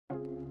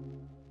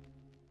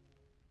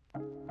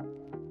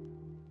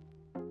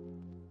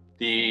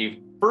The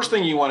first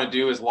thing you want to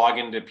do is log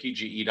into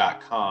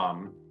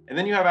PGE.com, and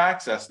then you have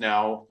access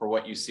now for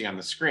what you see on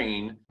the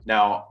screen.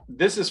 Now,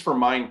 this is for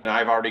mine.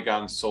 I've already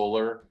gone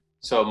solar,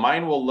 so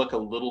mine will look a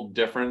little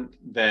different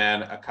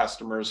than a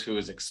customer's who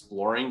is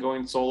exploring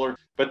going solar,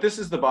 but this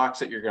is the box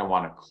that you're going to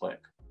want to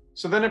click.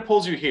 So then it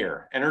pulls you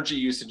here, energy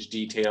usage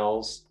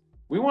details.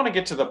 We want to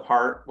get to the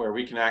part where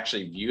we can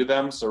actually view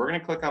them. So we're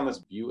going to click on this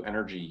view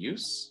energy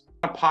use.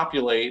 I'm going to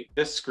populate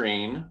this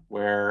screen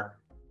where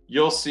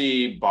you'll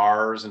see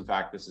bars. In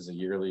fact, this is a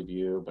yearly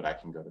view, but I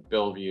can go to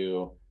bill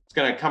view. It's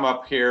going to come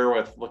up here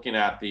with looking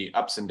at the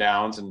ups and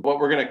downs. And what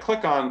we're going to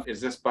click on is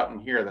this button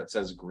here that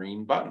says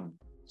green button.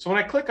 So when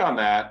I click on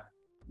that,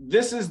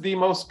 this is the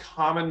most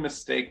common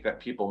mistake that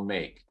people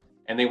make.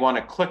 And they want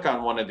to click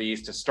on one of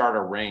these to start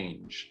a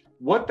range.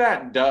 What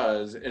that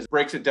does is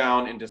breaks it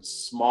down into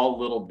small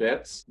little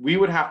bits. We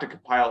would have to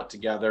compile it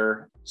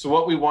together. So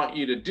what we want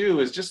you to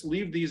do is just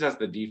leave these as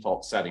the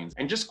default settings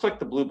and just click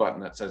the blue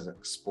button that says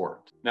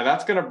export. Now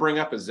that's going to bring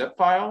up a zip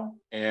file.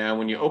 And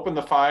when you open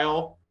the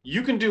file,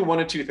 you can do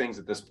one of two things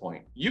at this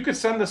point. You could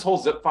send this whole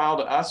zip file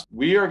to us.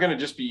 We are going to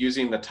just be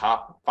using the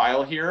top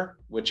file here,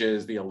 which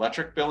is the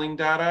electric billing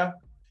data.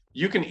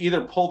 You can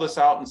either pull this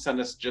out and send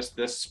us just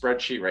this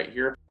spreadsheet right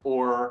here,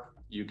 or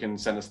you can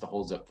send us the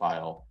whole zip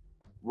file.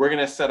 We're going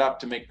to set up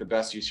to make the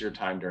best use of your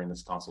time during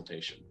this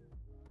consultation.